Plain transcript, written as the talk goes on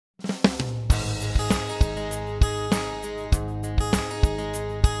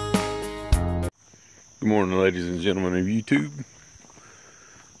Good morning, ladies and gentlemen of YouTube.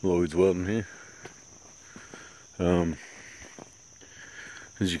 Lloyd's Welding here.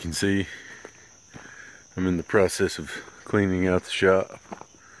 As you can see, I'm in the process of cleaning out the shop,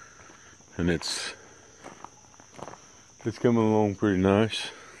 and it's coming along pretty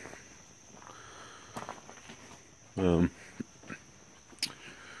nice.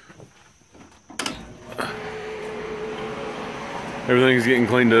 Everything's getting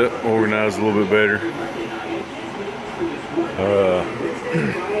cleaned up, organized a little bit better.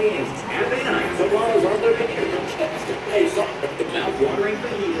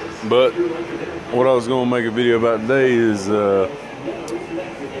 But what I was going to make a video about today is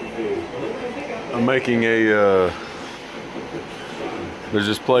I'm making a there's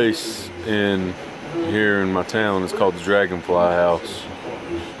this place here in my town. It's called the Dragonfly House,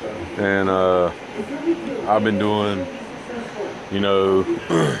 and I've been doing, you know,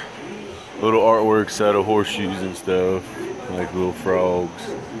 little artworks out of horseshoes and stuff, like little frogs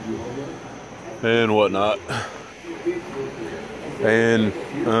and whatnot. And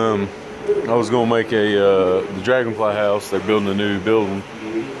I was gonna make the Dragonfly House. They're building a new building,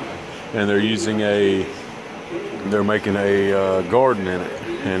 and they're making a garden in it,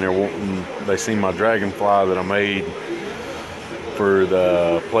 and they seen my dragonfly that I made for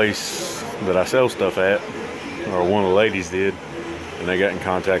the place that I sell stuff at, or one of the ladies did, and they got in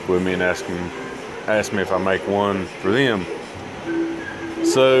contact with me and asked me if I make one for them.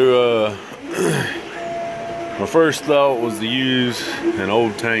 So my first thought was to use an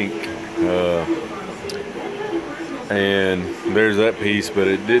old tank, and there's that piece, but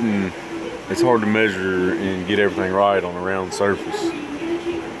it's hard to measure and get everything right on a round surface.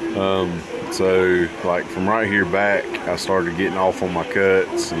 So like from right here back, I started getting off on my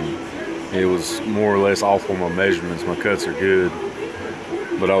cuts, and it was more or less off on my measurements. My cuts are good,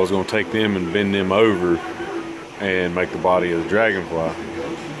 but I was going to take them and bend them over and make the body of the dragonfly.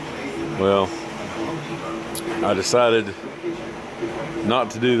 Well, I decided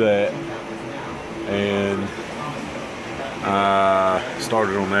not to do that, and I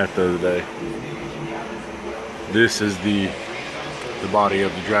started on that the other day. This is the body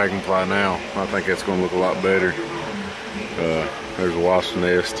of the dragonfly now. I think that's going to look a lot better. There's a wasp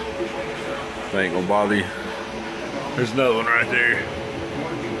nest. They ain't gonna bother you. There's another one right there.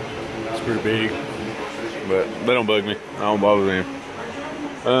 It's pretty big, but they don't bug me. I don't bother them.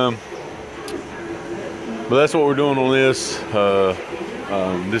 But that's what we're doing on this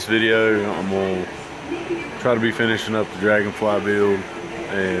this video. I'm gonna try to be finishing up the dragonfly build.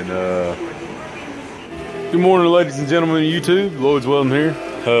 And good morning, ladies and gentlemen of YouTube. Lloyd's Welding here.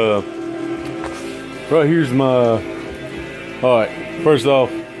 Right here's my. All right. First off,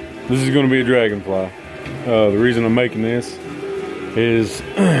 this is going to be a dragonfly. The reason I'm making this is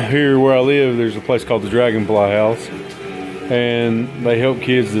here where I live, there's a place called the Dragonfly House, and they help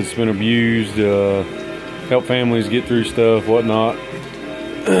kids that's been abused, help families get through stuff, whatnot.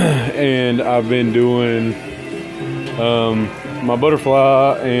 And I've been doing my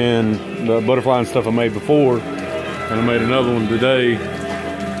butterfly and the butterfly and stuff I made before, and I made another one today.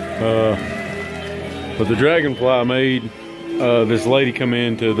 But the dragonfly I made, this lady come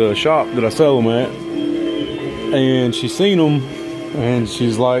into the shop that I sell them at, and she seen them, and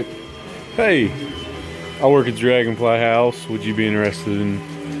she's like, "Hey, I work at the Dragonfly House. Would you be interested in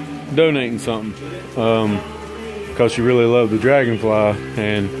donating something?" Because she really loved the dragonfly.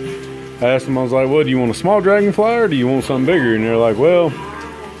 And I asked them, I was like, "Well, do you want a small dragonfly or do you want something bigger?" And they're like, "Well,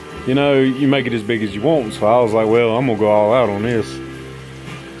 you know, you make it as big as you want." So I was like, "Well, I'm gonna go all out on this."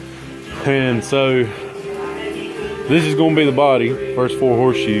 And so this is going to be the body, first 4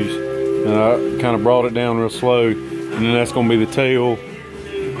 horseshoes, and I kind of brought it down real slow, and then that's going to be the tail,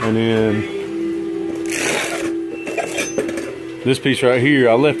 and then this piece right here,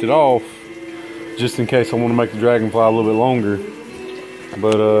 I left it off just in case I want to make the dragonfly a little bit longer,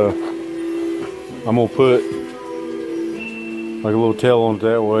 but I'm going to put like a little tail on it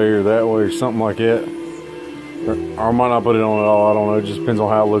that way or something like that, or I might not put it on at all. I don't know, it just depends on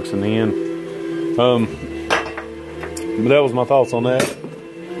how it looks in the end. But that was my thoughts on that.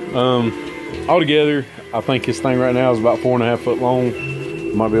 Altogether, I think this thing right now is about 4.5 foot long.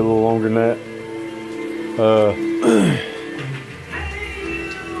 It might be a little longer than that.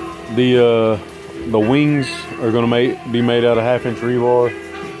 The wings are going to be made out of 1/2 inch rebar.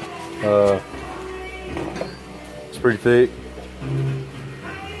 It's pretty thick.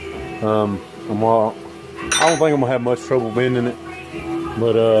 I don't think I'm gonna have much trouble bending it,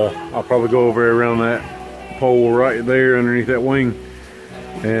 but I'll probably go over around that pole right there underneath that wing,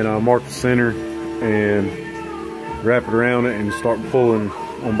 and I'll mark the center and wrap it around it and start pulling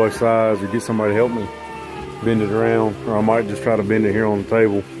on both sides, or get somebody to help me. bend it around, or I might just try to bend it here on the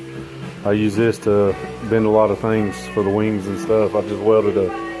table. I use this to bend a lot of things for the wings and stuff. I just welded a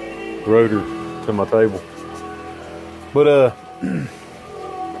rotor to my table. But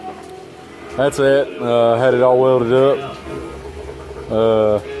that's it. Had it all welded up.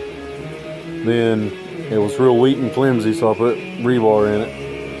 Then it was real weak and flimsy, so I put rebar in it.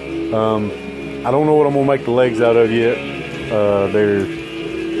 I don't know what I'm gonna make the legs out of yet.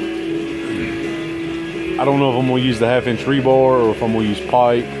 I don't know if I'm gonna use the 1/2 inch rebar or if I'm gonna use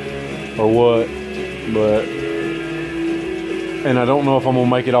pipe or what, and I don't know if I'm gonna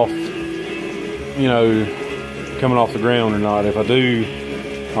make it off, you know, coming off the ground or not. If I do,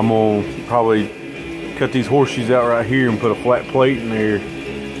 I'm gonna probably cut these horseshoes out right here and put a flat plate in there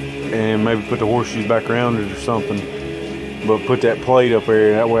and maybe put the horseshoes back around it or something, but put that plate up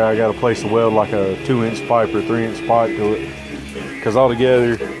there. That way I got a place to weld like a 2-inch pipe or 3-inch pipe to it, because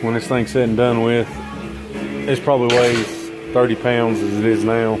altogether when this thing's said and done with, it probably weighs 30 pounds as it is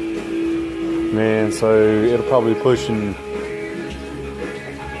now, man. So it'll probably be pushing,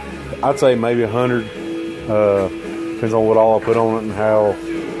 I'd say maybe 100. Depends on what all I put on it and how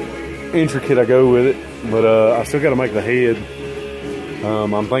intricate I go with it. But I still got to make the head.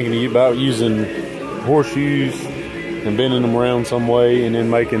 I'm thinking about using horseshoes and bending them around some way, and then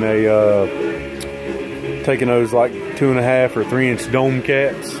making a taking those like 2.5 or 3-inch dome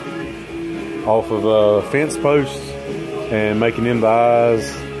caps off of fence posts and making them the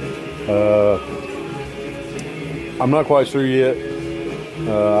eyes. I'm not quite sure yet.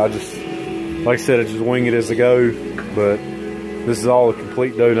 I just, like I said, I just wing it as I go. But this is all a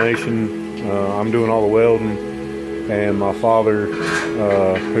complete donation. I'm doing all the welding, and my father,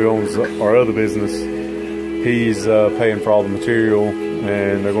 who owns our other business, he's paying for all the material,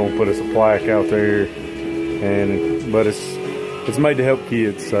 and they're going to put us a plaque out there. But it's made to help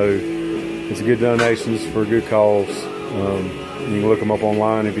kids, so it's a good donations for a good cause. You can look them up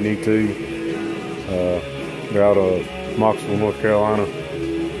online if you need to. They're out of Moxville, North Carolina.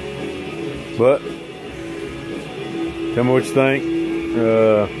 But tell me what you think.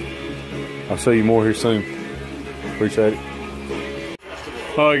 I'll show you more here soon. Appreciate it.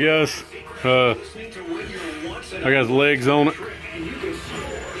 All right, guys. I got the legs on it,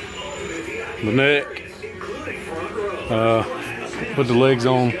 the neck. Put the legs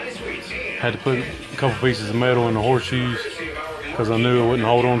on. Had to put a couple pieces of metal in the horseshoes because I knew I wouldn't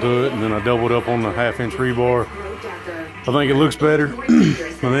hold on to it, and then I doubled up on the 1/2 inch rebar. I think it looks better.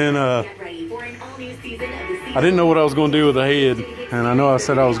 And then I didn't know what I was going to do with the head, and I know I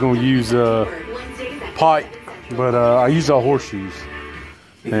said I was going to use pipe, but I used all horseshoes,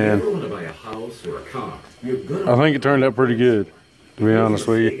 and I think it turned out pretty good, to be honest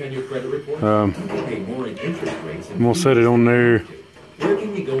with you. I'm going to set it on there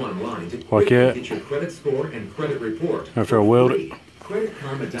like that after I weld it.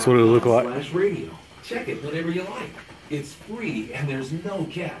 That's what it'll look like. Check it whenever you like. It's free and there's no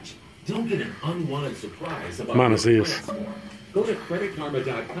catch. Don't get an unwanted surprise about minus this. Go to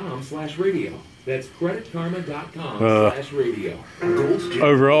creditkarma.com/radio. That's creditkarma.com/radio.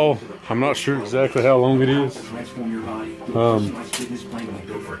 Overall, I'm not sure exactly how long it is.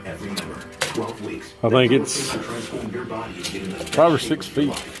 I think it's 5 or 6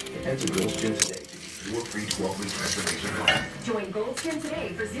 feet. Join Gold's Gym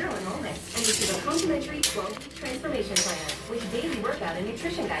today for 0 enrollment and receive a complimentary 12-week transformation plan with daily workout and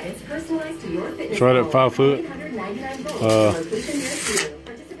nutrition guidance personalized to your fitness. Try that 5 foot.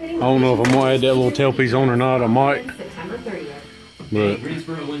 I don't know if I'm gonna add that little tailpiece on or not. I might, but I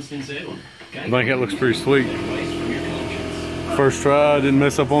think that looks pretty sweet. First try, didn't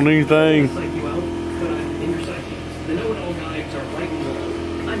mess up on anything.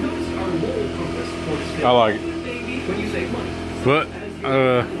 I like it. But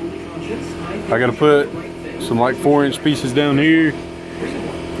I gotta put some like 4-inch pieces down here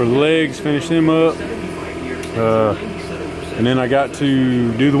for the legs, finish them up, and then I got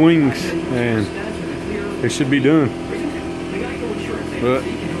to do the wings, and it should be done. But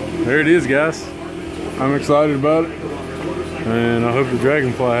there it is, guys. I'm excited about it, and I hope the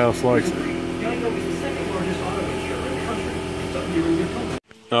Dragonfly house likes it.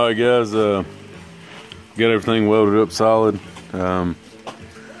 All right, guys, got everything welded up solid. I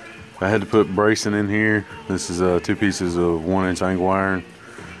had to put bracing in here. This is 2 pieces of 1-inch angle iron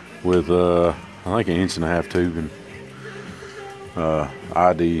with I think 1.5-inch tubing,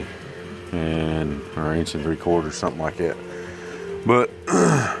 ID, and or 1.75-inch, something like that. But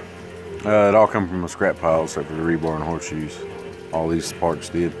it all come from a scrap pile except for the rebar and horseshoes. All these parts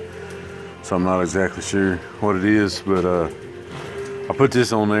did. So I'm not exactly sure what it is, but I put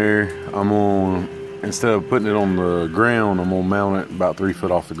this on there. I'm gonna instead of putting it on the ground, I'm gonna mount it about 3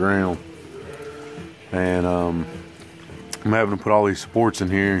 foot off the ground. And I'm having to put all these supports in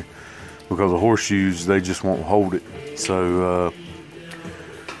here because the horseshoes, they just won't hold it. So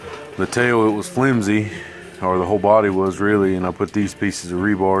the tail, it was flimsy, or the whole body was really, and I put these pieces of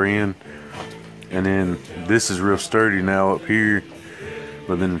rebar in, and then this is real sturdy now up here,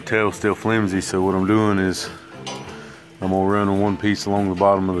 but then the tail's still flimsy. So what I'm doing is I'm gonna run one piece along the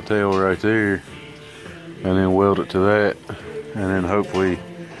bottom of the tail right there, and then weld it to that, and then hopefully,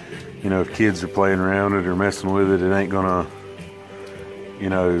 you know, if kids are playing around it or messing with it, it ain't gonna, you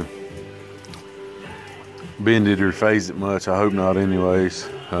know, bend it or phase it much. I hope not anyways.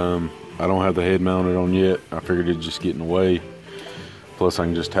 I don't have the head mounted on yet. I figured it'd just get in the way. Plus I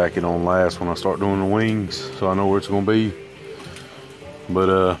can just tack it on last when I start doing the wings, so I know where it's gonna be.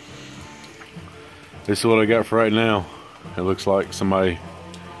 But this is what I got for right now. It looks like somebody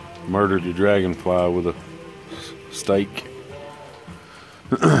murdered a dragonfly with a stake.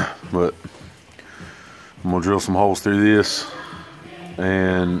 But I'm gonna drill some holes through this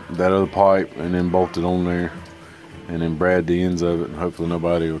and that other pipe, and then bolt it on there, and then brad the ends of it, and hopefully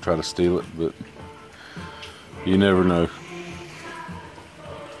nobody will try to steal it, but you never know.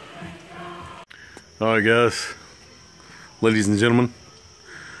 Alright guys, ladies and gentlemen,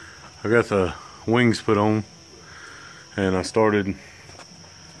 I got the wings put on, and I started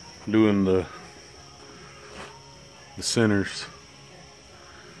doing the centers.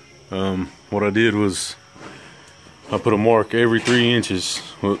 What I did was I put a mark every 3 inches.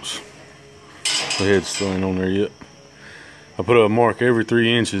 Whoops, the head's still ain't on there yet. I put a mark every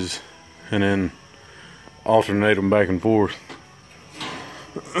 3 inches and then alternate them back and forth.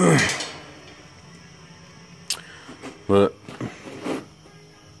 But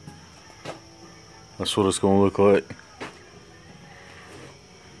that's what it's gonna look like.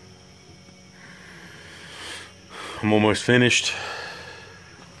 I'm almost finished.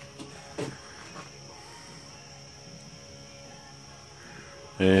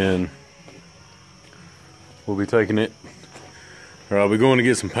 And we'll be taking it, or I'll be going to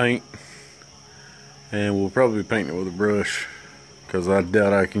get some paint, and we'll probably paint it with a brush, because I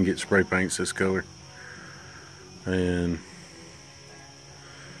doubt I can get spray paints this color. And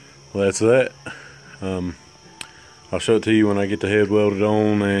well, that's that. I'll show it to you when I get the head welded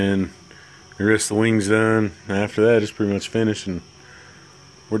on and the rest of the wings done. After that, it's pretty much finished, and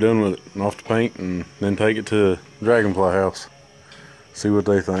we're done with it. And off to paint, and then take it to Dragonfly house. See what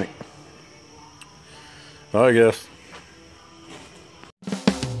they think. Alright guys.